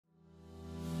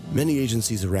Many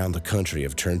agencies around the country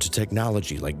have turned to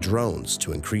technology like drones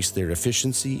to increase their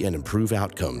efficiency and improve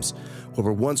outcomes. What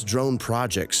were once drone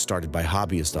projects started by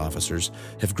hobbyist officers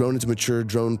have grown into mature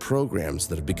drone programs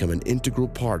that have become an integral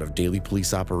part of daily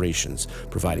police operations,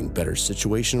 providing better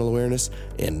situational awareness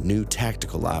and new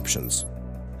tactical options.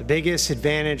 The biggest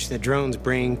advantage that drones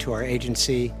bring to our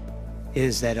agency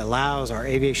is that it allows our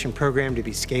aviation program to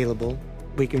be scalable.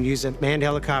 We can use a manned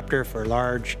helicopter for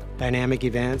large dynamic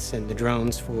events and the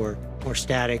drones for more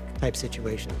static type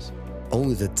situations.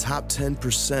 Only the top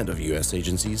 10% of U.S.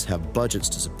 agencies have budgets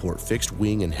to support fixed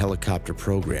wing and helicopter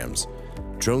programs.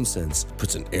 DroneSense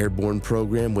puts an airborne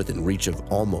program within reach of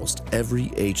almost every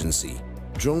agency.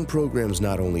 Drone programs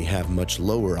not only have much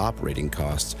lower operating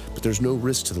costs, but there's no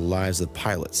risk to the lives of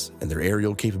pilots, and their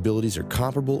aerial capabilities are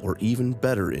comparable or even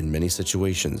better in many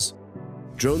situations.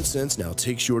 DroneSense now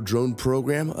takes your drone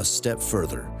program a step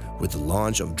further with the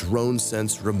launch of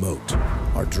DroneSense Remote,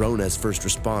 our Drone as First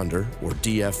Responder, or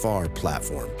DFR,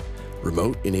 platform.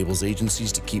 Remote enables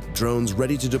agencies to keep drones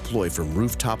ready to deploy from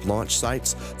rooftop launch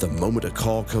sites the moment a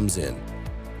call comes in.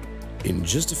 In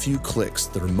just a few clicks,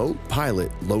 the remote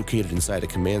pilot located inside a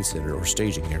command center or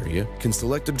staging area can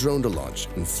select a drone to launch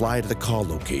and fly to the call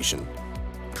location.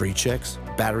 Pre-checks,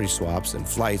 battery swaps, and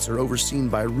flights are overseen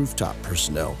by rooftop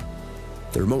personnel.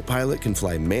 The remote pilot can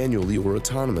fly manually or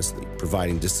autonomously,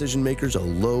 providing decision makers a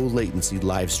low-latency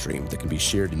live stream that can be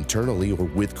shared internally or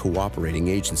with cooperating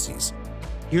agencies.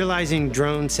 Utilizing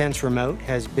DroneSense Remote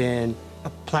has been a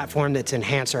platform that's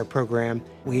enhanced our program.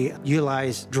 We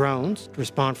utilize drones to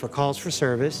respond for calls for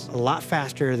service a lot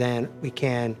faster than we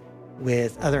can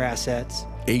with other assets.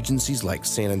 Agencies like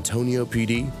San Antonio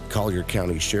PD, Collier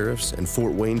County Sheriffs, and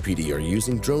Fort Wayne PD are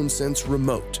using DroneSense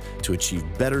Remote to achieve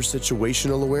better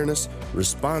situational awareness,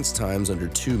 response times under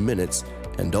 2 minutes,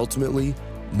 and ultimately,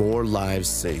 more lives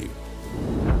saved.